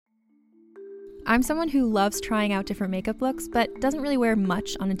I'm someone who loves trying out different makeup looks, but doesn't really wear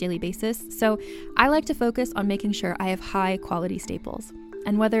much on a daily basis, so I like to focus on making sure I have high quality staples.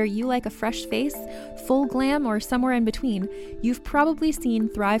 And whether you like a fresh face, full glam, or somewhere in between, you've probably seen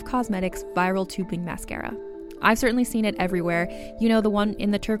Thrive Cosmetics Viral Tubing Mascara. I've certainly seen it everywhere, you know, the one in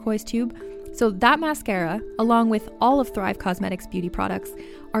the turquoise tube. So that mascara, along with all of Thrive Cosmetics beauty products,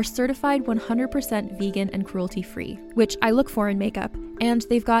 are certified 100% vegan and cruelty-free, which I look for in makeup, and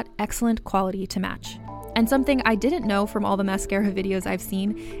they've got excellent quality to match. And something I didn't know from all the mascara videos I've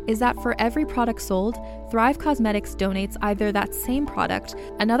seen is that for every product sold, Thrive Cosmetics donates either that same product,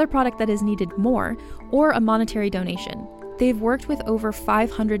 another product that is needed more, or a monetary donation. They've worked with over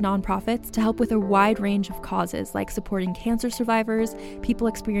 500 nonprofits to help with a wide range of causes like supporting cancer survivors, people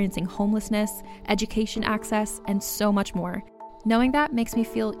experiencing homelessness, education access, and so much more. Knowing that makes me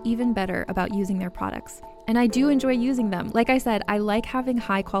feel even better about using their products. And I do enjoy using them. Like I said, I like having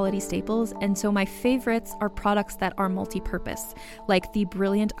high quality staples, and so my favorites are products that are multi-purpose, like the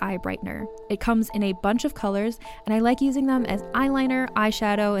Brilliant Eye Brightener. It comes in a bunch of colors, and I like using them as eyeliner,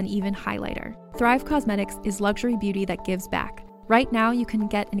 eyeshadow, and even highlighter. Thrive Cosmetics is luxury beauty that gives back. Right now, you can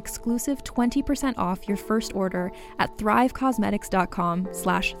get an exclusive 20% off your first order at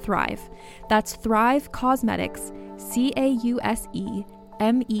thrivecosmetics.com/thrive. That's Thrive Cosmetics,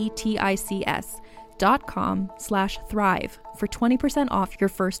 CAUSEMETICS.com/thrive for 20% off your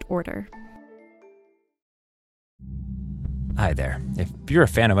first order. Hi there. If you're a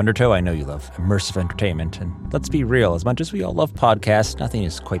fan of Undertow, I know you love immersive entertainment. And let's be real, as much as we all love podcasts, nothing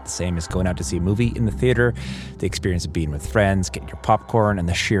is quite the same as going out to see a movie in the theater. The experience of being with friends, getting your popcorn, and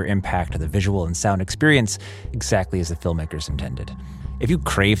the sheer impact of the visual and sound experience, exactly as the filmmakers intended. If you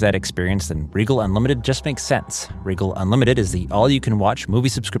crave that experience, then Regal Unlimited just makes sense. Regal Unlimited is the all-you-can-watch movie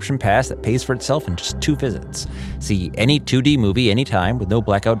subscription pass that pays for itself in just 2 visits. See any 2D movie anytime with no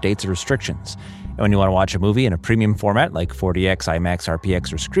blackout dates or restrictions. And when you want to watch a movie in a premium format like 4DX, IMAX,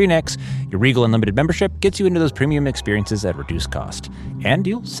 RPX, or ScreenX, your Regal Unlimited membership gets you into those premium experiences at reduced cost. And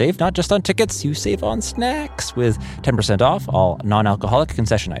you'll save not just on tickets, you save on snacks with 10% off all non-alcoholic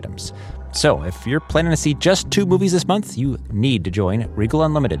concession items. So, if you're planning to see just 2 movies this month, you need to join Regal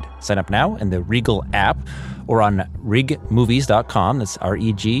Unlimited. Sign up now in the Regal app or on regmovies.com. That's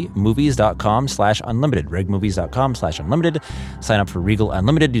regmovies.com/unlimited. regmovies.com/unlimited. Sign up for Regal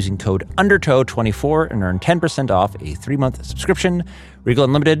Unlimited using code UNDERTOW24 and earn 10% off a 3-month subscription. Regal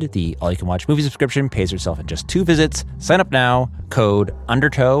Unlimited, the all-you-can-watch movie subscription, pays yourself in just 2 visits. Sign up now, code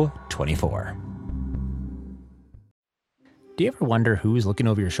UNDERTOW24. Do you ever wonder who's looking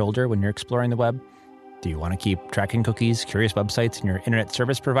over your shoulder when you're exploring the web? Do you want to keep tracking cookies, curious websites, and your internet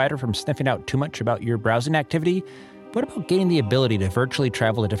service provider from sniffing out too much about your browsing activity? What about gaining the ability to virtually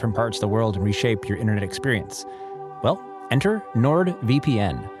travel to different parts of the world and reshape your internet experience? Well, enter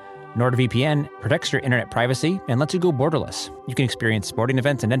NordVPN. NordVPN protects your internet privacy and lets you go borderless. You can experience sporting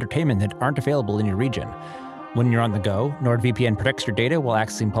events and entertainment that aren't available in your region. When you're on the go, NordVPN protects your data while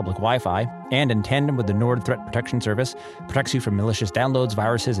accessing public Wi-Fi, and in tandem with the Nord Threat Protection Service, protects you from malicious downloads,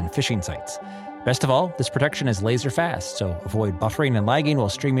 viruses, and phishing sites. Best of all, this protection is laser fast, so avoid buffering and lagging while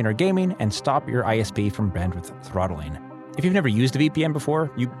streaming or gaming, and stop your ISP from bandwidth throttling. If you've never used a VPN before,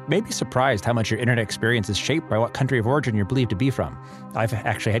 you may be surprised how much your internet experience is shaped by what country of origin you're believed to be from. I've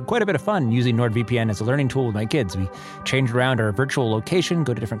actually had quite a bit of fun using NordVPN as a learning tool with my kids. We change around our virtual location,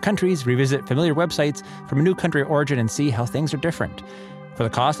 go to different countries, revisit familiar websites from a new country of origin, and see how things are different. For the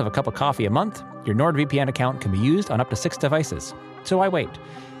cost of a cup of coffee a month, your NordVPN account can be used on up to 6 devices. So why wait?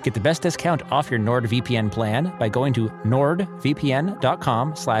 Get the best discount off your NordVPN plan by going to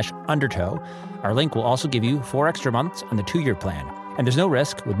nordvpn.com/undertow. Our link will also give you 4 extra months on the 2-year plan. And there's no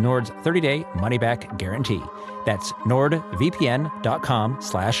risk with Nord's 30-day money-back guarantee. That's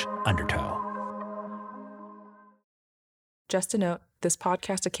nordvpn.com/undertow. Just a note, this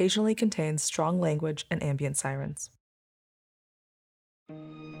podcast occasionally contains strong language and ambient sirens.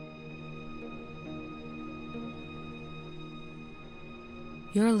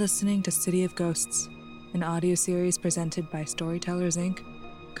 You're listening to City of Ghosts, an audio series presented by Storytellers Inc.,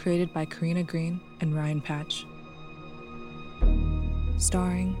 created by Karina Green and Ryan Patch.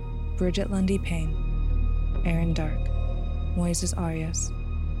 Starring Brigette Lundy-Paine, Aaron Dark, Moises Arias,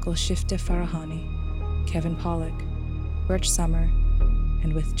 Golshifte Farahani, Kevin Pollack, Birch Summer,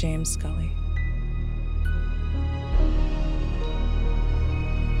 and with James Scully.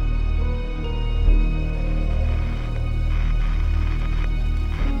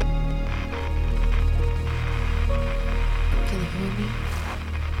 Can you hear me?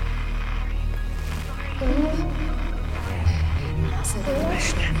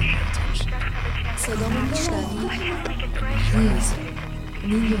 صدامو میشنوی؟ Please,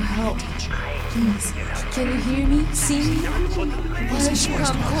 move your help. Please, can you hear me? See me? Why don't you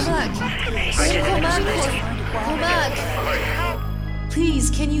come? Call back. Call back. Please,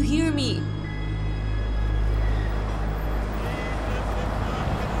 can you hear me?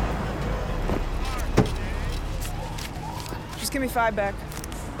 Just give me $5 back.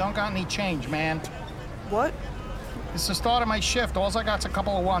 Don't got any change, man. What? It's the start of my shift. All I got's a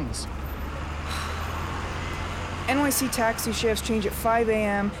couple of ones. NYC taxi shifts change at 5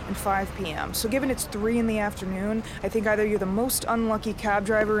 a.m. and 5 p.m. So given it's 3 in the afternoon, I think either you're the most unlucky cab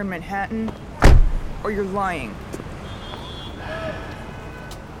driver in Manhattan, or you're lying.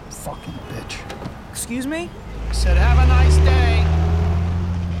 Fucking bitch. Excuse me? Said have a nice day.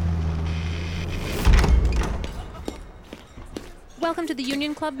 Welcome to the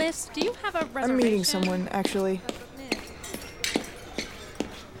Union Club, miss. Do you have a reservation? I'm meeting someone, actually.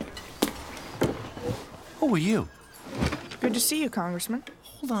 Who are you? Good to see you, Congressman.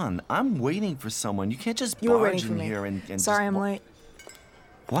 Hold on, I'm waiting for someone. You can't just You were barge waiting for in me. here and Sorry, just... I'm late.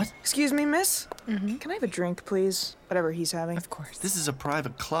 What? Excuse me, miss? Mm-hmm. Can I have a drink, please? Whatever he's having. Of course. This is a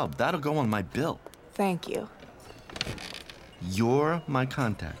private club. That'll go on my bill. Thank you. You're my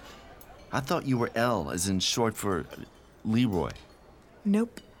contact. I thought you were L, as in short for Leroy.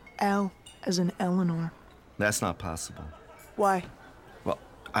 Nope. L, as in Eleanor. That's not possible. Why? Well,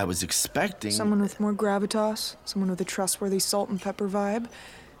 I was expecting... Someone with more gravitas, someone with a trustworthy salt and pepper vibe.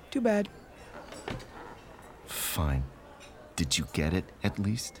 Too bad. Fine. Did you get it, at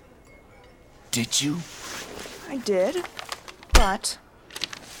least? Did you? I did, but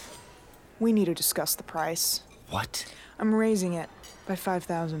we need to discuss the price. What? I'm raising it by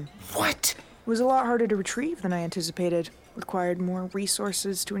 $5,000. What? It was a lot harder to retrieve than I anticipated. Required more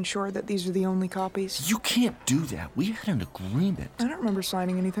resources to ensure that these are the only copies. You can't do that. We had an agreement. I don't remember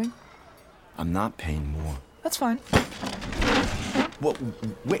signing anything. I'm not paying more. That's fine. Well,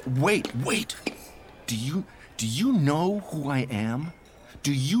 wait. Do you know who I am?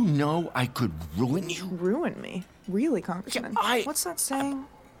 Do you know I could ruin you? Ruin me? Really, Congressman? Yeah, What's that saying?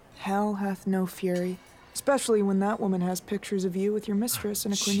 Hell hath no fury. Especially when that woman has pictures of you with your mistress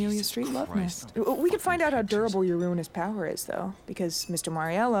in a Cornelia Jesus Street love Christ. nest. We could find out how durable your ruinous power is, though, because Mr.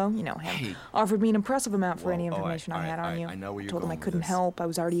 Mariello, you know him, Hey. offered me an impressive amount for any Whoa, information I had on you. I know where you're Told him I going with couldn't this. help. I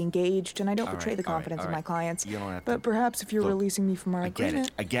was already engaged, and I don't All betray right, the confidence all of my right. clients. You don't have But to- perhaps if you're Look, releasing me from our I get agreement,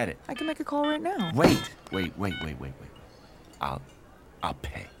 it. I get it. I can make a call right now. Wait. I'll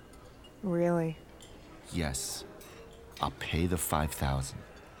pay. Really? Yes. I'll pay the 5,000.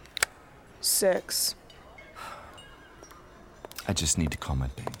 6. I just need to call my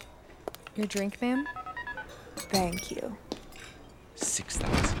bank. Your drink, ma'am? Thank you.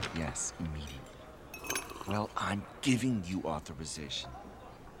 6,000. Yes, immediately. Well, I'm giving you authorization.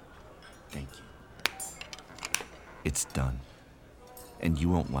 Thank you. It's done. And you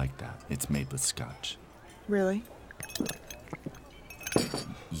won't like that. It's made with scotch. Really?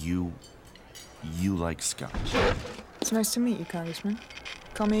 You like scotch. It's nice to meet you, Congressman.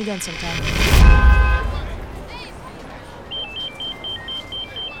 Call me again sometime.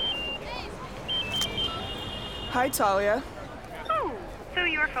 Hi, Talia. Oh, so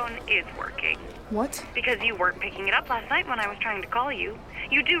your phone is working. What? Because you weren't picking it up last night when I was trying to call you.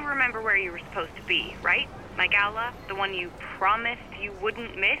 You do remember where you were supposed to be, right? My gala, the one you promised you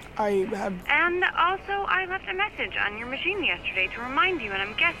wouldn't miss. I have... And also, I left a message on your machine yesterday to remind you, and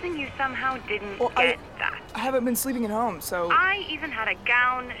I'm guessing you somehow didn't get that. I haven't been sleeping at home, so... I even had a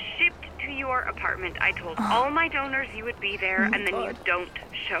gown shipped to your apartment. I told all my donors you would be there, and then you don't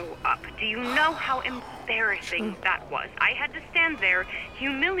show up. Do you know how embarrassing that was? I had to stand there,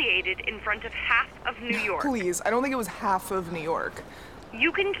 humiliated in front of half of New York. Please, I don't think it was half of New York.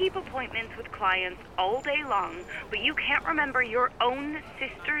 You can keep appointments with clients all day long, but you can't remember your own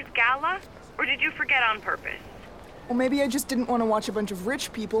sister's gala? Or did you forget on purpose? Well, maybe I just didn't want to watch a bunch of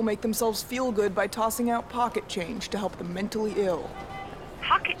rich people make themselves feel good by tossing out pocket change to help the mentally ill.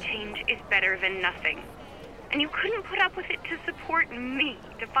 Pocket change is better than nothing. And you couldn't put up with it to support me,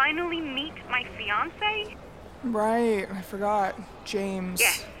 to finally meet my fiancé? Right, I forgot. James.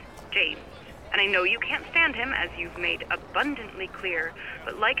 Yes, James. And I know you can't stand him, as you've made abundantly clear,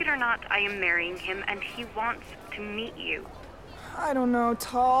 but like it or not, I am marrying him, and he wants to meet you. I don't know,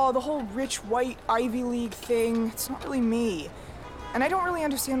 Tal. The whole rich, white, Ivy League thing, it's not really me. And I don't really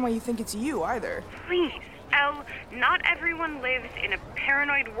understand why you think it's you, either. Please, Elle, not everyone lives in a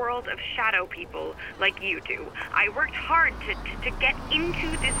paranoid world of shadow people like you do. I worked hard to get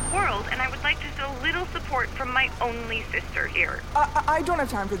into this world, and I would like just a little support from my only sister here. I don't have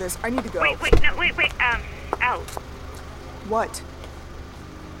time for this. I need to go. Wait, Elle. What?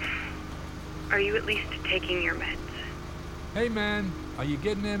 Are you at least taking your meds? Hey, man. Are you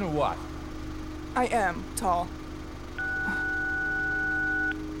getting in or what? I am tall.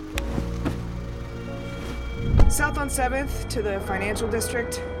 South on 7th to the financial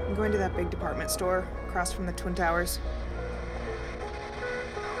district. I'm going to that big department store across from the Twin Towers.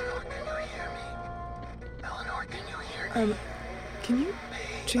 Eleanor, can you hear me? Can you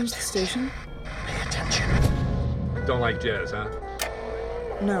change the station? Pay attention. Don't like jazz, huh?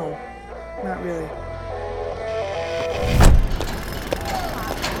 No, not really.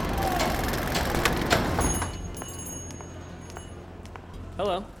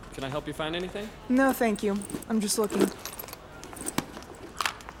 Hello. Can I help you find anything? No, thank you. I'm just looking.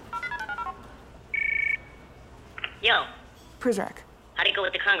 Yo. Prizrak. How'd it go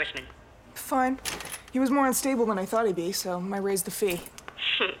with the congressman? Fine. He was more unstable than I thought he'd be, so I raised the fee.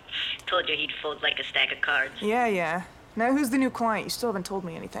 Told you he'd fold like a stack of cards. Yeah. Now who's the new client? You still haven't told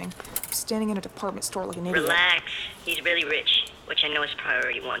me anything. I'm standing in a department store like an idiot. Relax. He's really rich, which I know is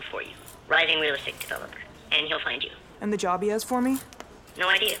priority 1 for you. Rising real estate developer. And he'll find you. And the job he has for me? No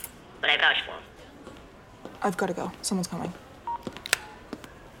idea, but I vouch for him. I've got to go. Someone's coming.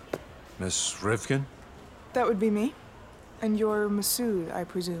 Miss Rivkin? That would be me. And you're Masood, I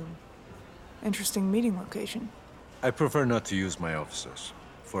presume. Interesting meeting location. I prefer not to use my offices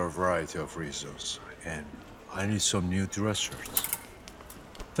for a variety of reasons, and I need some new dress shirts.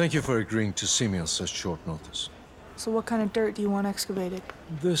 Thank you for agreeing to see me on such short notice. So what kind of dirt do you want excavated?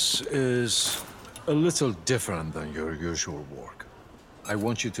 This is a little different than your usual work. I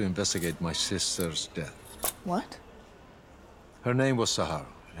want you to investigate my sister's death. What? Her name was Sahara,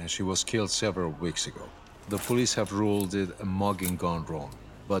 and she was killed several weeks ago. The police have ruled it a mugging gone wrong,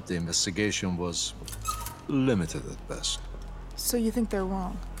 but the investigation was limited at best. So you think they're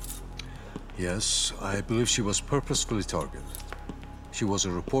wrong? Yes, I believe she was purposefully targeted. She was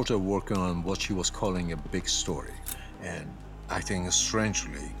a reporter working on what she was calling a big story, and acting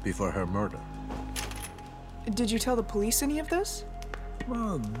strangely before her murder. Did you tell the police any of this?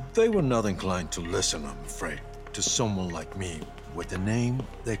 Well, they were not inclined to listen, I'm afraid, to someone like me with a name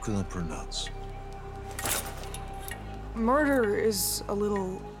they couldn't pronounce. Murder is a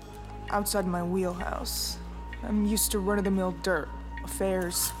little outside my wheelhouse. I'm used to run-of-the-mill dirt,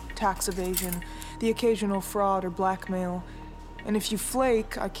 affairs, tax evasion, the occasional fraud or blackmail. And if you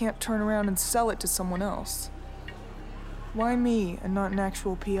flake, I can't turn around and sell it to someone else. Why me and not an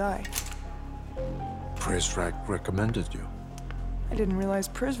actual PI? Prizrak recommended you. I didn't realize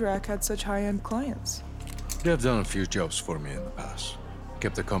Prizrak had such high-end clients. They have done a few jobs for me in the past.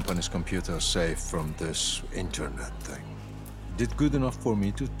 Kept the company's computer safe from this internet thing. Did good enough for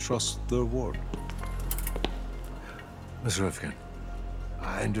me to trust their word. Ms. Rivkin,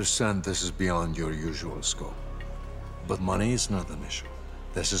 I understand this is beyond your usual scope. But money is not an issue.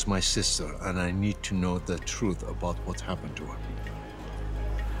 This is my sister, and I need to know the truth about what happened to her.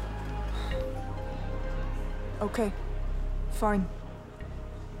 Okay, fine.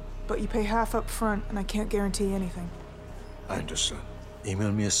 But you pay half up front, and I can't guarantee anything. I understand.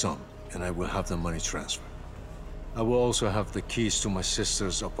 Email me a sum, and I will have the money transferred. I will also have the keys to my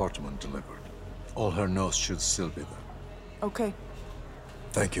sister's apartment delivered. All her notes should still be there. Okay.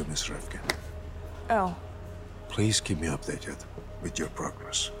 Thank you, Miss Rivkin. L. Please keep me updated with your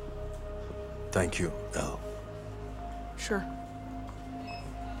progress. Thank you, L. Sure.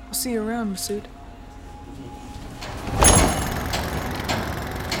 I'll see you around, Masood.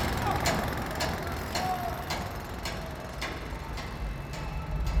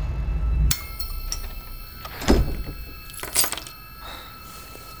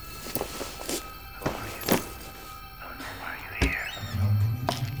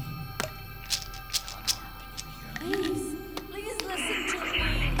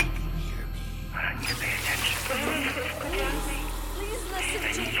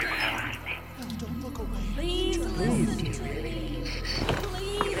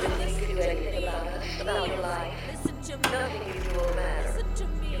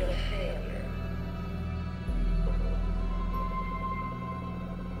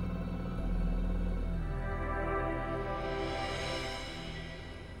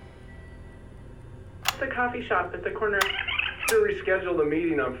 The coffee shop at the corner. To reschedule the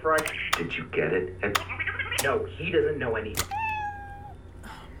meeting on Friday. Did you get it? No, he doesn't know anything.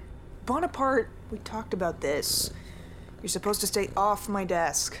 Bonaparte, we talked about this. You're supposed to stay off my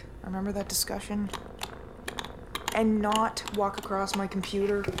desk. Remember that discussion? And not walk across my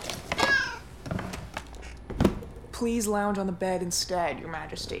computer. Please lounge on the bed instead, Your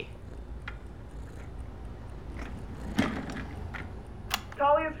Majesty.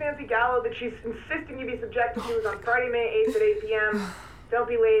 Talia's fancy gala that she's insisting you be subjected to is on Friday, May 8th at 8 p.m. Don't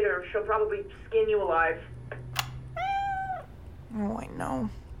be late or she'll probably skin you alive. Oh, I know.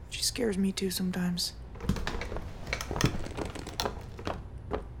 She scares me too sometimes.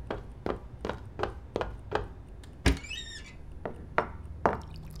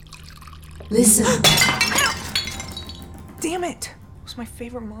 Listen. Damn it! It was my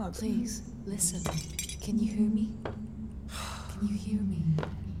favorite mug. Please, listen. Can you hear me? Can you hear me?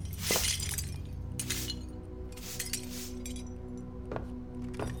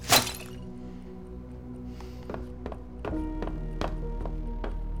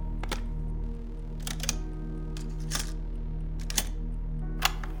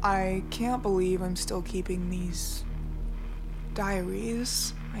 I can't believe I'm still keeping these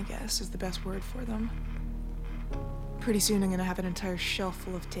diaries, I guess is the best word for them. Pretty soon I'm gonna have an entire shelf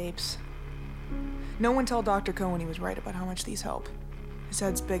full of tapes. No one tell Dr. Cohen he was right about how much these help. His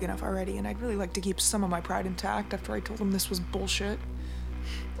head's big enough already, and I'd really like to keep some of my pride intact after I told him this was bullshit.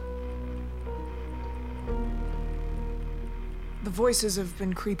 The voices have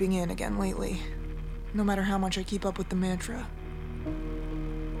been creeping in again lately, no matter how much I keep up with the mantra.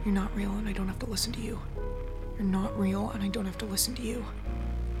 You're not real and I don't have to listen to you. You're not real and I don't have to listen to you.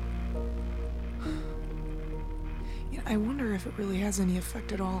 Yeah, I wonder if it really has any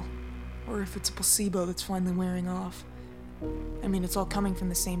effect at all, or if it's a placebo that's finally wearing off. I mean, it's all coming from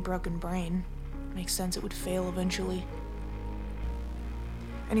the same broken brain. Makes sense it would fail eventually.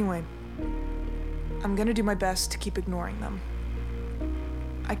 Anyway, I'm gonna do my best to keep ignoring them.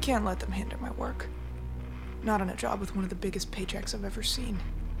 I can't let them hinder my work. Not on a job with one of the biggest paychecks I've ever seen.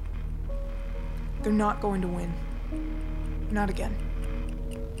 They're not going to win. Not again.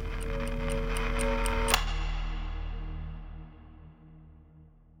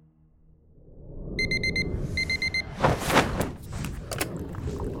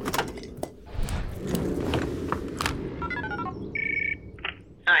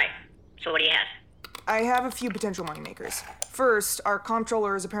 Alright, so what do you have? I have a few potential moneymakers. First, our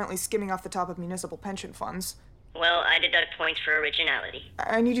comptroller is apparently skimming off the top of municipal pension funds. Well, I deduct points for originality.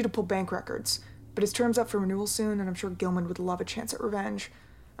 I need you to pull bank records. But his term's up for renewal soon, and I'm sure Gilman would love a chance at revenge.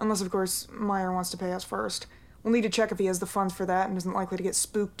 Unless, of course, Meyer wants to pay us first. We'll need to check if he has the funds for that and isn't likely to get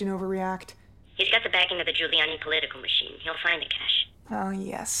spooked and overreact. He's got the backing of the Giuliani political machine. He'll find the cash. Oh,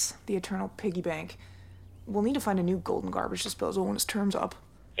 yes. The eternal piggy bank. We'll need to find a new golden garbage disposal when his term's up.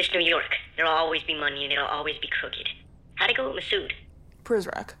 It's New York. There'll always be money and it'll always be crooked. How'd it go with Masood?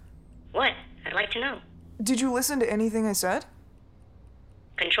 Prizrak. What? I'd like to know. Did you listen to anything I said?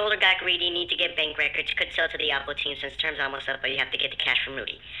 Controller got greedy, need to get bank records, could sell to the Oppo team since term's almost up, but you have to get the cash from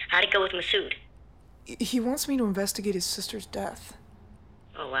Rudy. How'd it go with Masood? He wants me to investigate his sister's death.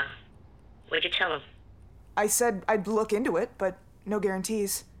 Oh, wow. What'd you tell him? I said I'd look into it, but no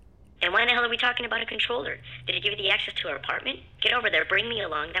guarantees. And why the hell are we talking about a controller? Did he give you the access to our apartment? Get over there, bring me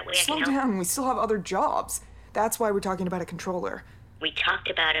along, that way I can help. Slow down, we still have other jobs. That's why we're talking about a controller. We talked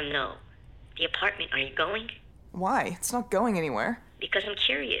about him, though. The apartment, are you going? Why? It's not going anywhere. Because I'm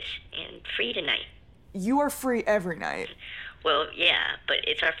curious and free tonight. You are free every night. Well, yeah, but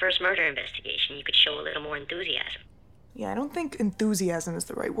it's our first murder investigation. You could show a little more enthusiasm. Yeah, I don't think enthusiasm is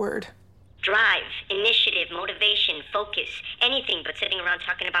the right word. Drive, initiative, motivation, focus. Anything but sitting around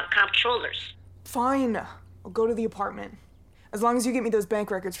talking about comptrollers. Fine. I'll go to the apartment. As long as you get me those bank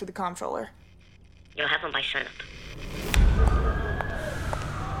records for the comptroller. You'll have them by sunup.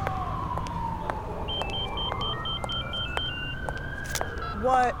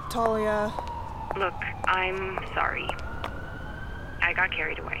 What, Talia? Look, I'm sorry. I got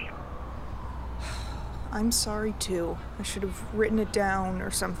carried away. I'm sorry, too. I should have written it down or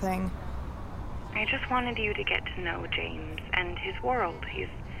something. I just wanted you to get to know James and his world. He's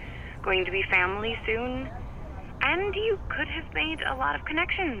going to be family soon. And you could have made a lot of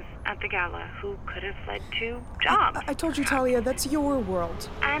connections at the gala who could have led to jobs. I told you, Talia, that's your world.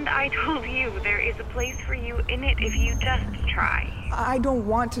 And I told you there is a place for you in it if you just try. I don't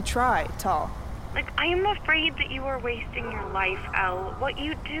want to try, Tal. Like, I am afraid that you are wasting your life, Elle. What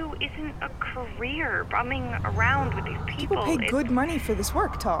you do isn't a career bumming around with these people. People pay good money for this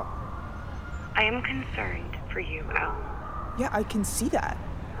work, Tal. I am concerned for you, Elle. Yeah, I can see that.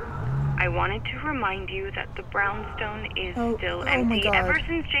 I wanted to remind you that the brownstone is still empty. My God. Ever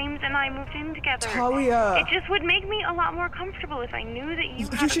since James and I moved in together. Talia! It just would make me a lot more comfortable if I knew that you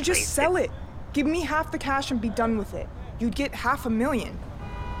had You should just sell it. Give me half the cash and be done with it. You'd get $500,000.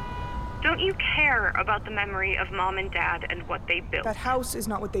 Don't you care about the memory of Mom and Dad and what they built? That house is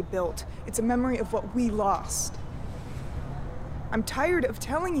not what they built. It's a memory of what we lost. I'm tired of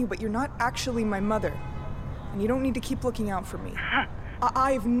telling you, but you're not actually my mother. And you don't need to keep looking out for me.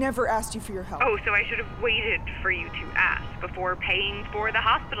 I've never asked you for your help. Oh, so I should have waited for you to ask before paying for the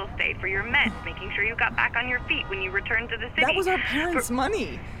hospital stay, for your meds, making sure you got back on your feet when you returned to the city. That was our parents'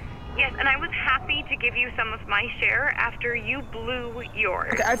 money. Yes, and I was happy to give you some of my share after you blew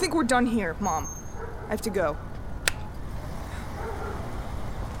yours. Okay, I think we're done here, Mom. I have to go.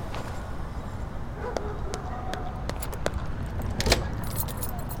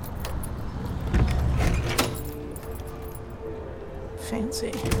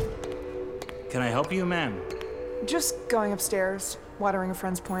 Fancy. Can I help you, ma'am? Just going upstairs, watering a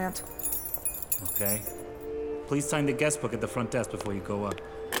friend's plant. Okay. Please sign the guest book at the front desk before you go up.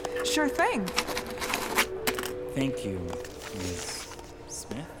 Sure thing. Thank you, Ms.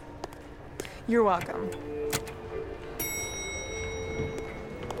 Smith. You're welcome.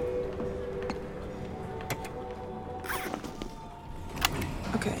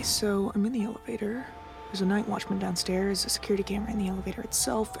 Okay, so I'm in the elevator. There's a night watchman downstairs, a security camera in the elevator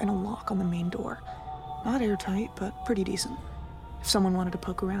itself, and a lock on the main door. Not airtight, but pretty decent. If someone wanted to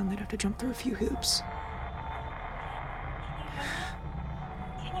poke around, they'd have to jump through a few hoops.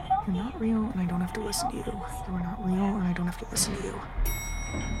 You're not real, and I don't have to listen to you. You are not real, and I don't have to listen to you.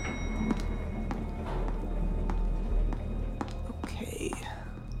 Okay.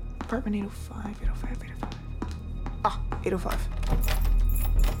 Apartment 805, 805, 805. Ah, 805.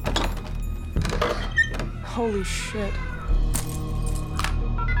 Holy shit.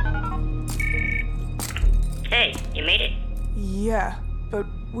 Hey, you made it? Yeah, but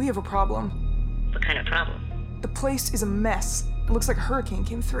we have a problem. What kind of problem? The place is a mess. It looks like a hurricane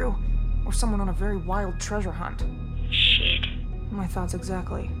came through. Or someone on a very wild treasure hunt. Shit. My thoughts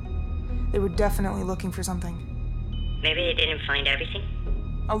exactly. They were definitely looking for something. Maybe they didn't find everything?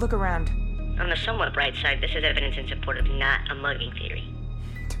 I'll look around. On the somewhat bright side, this is evidence in support of not a mugging theory.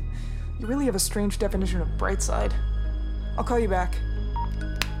 You really have a strange definition of bright side. I'll call you back.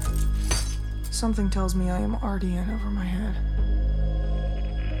 Something tells me I am already in over my head.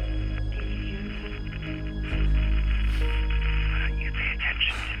 You pay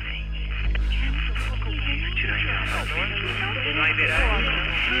attention to me.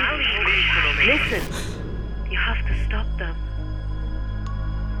 Listen, you have to stop them.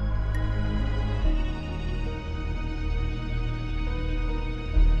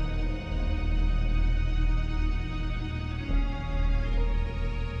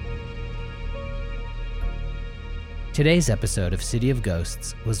 Today's episode of City of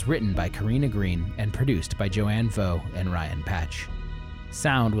Ghosts was written by Karina Green and produced by Joanne Vo and Ryan Patch.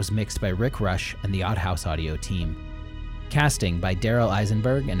 Sound was mixed by Rick Rush and the Odd House Audio team. Casting by Daryl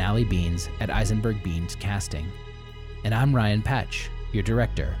Eisenberg and Allie Beans at Eisenberg Beans Casting. And I'm Ryan Patch, your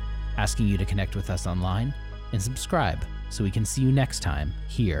director, asking you to connect with us online and subscribe so we can see you next time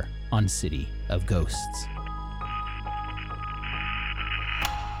here on City of Ghosts.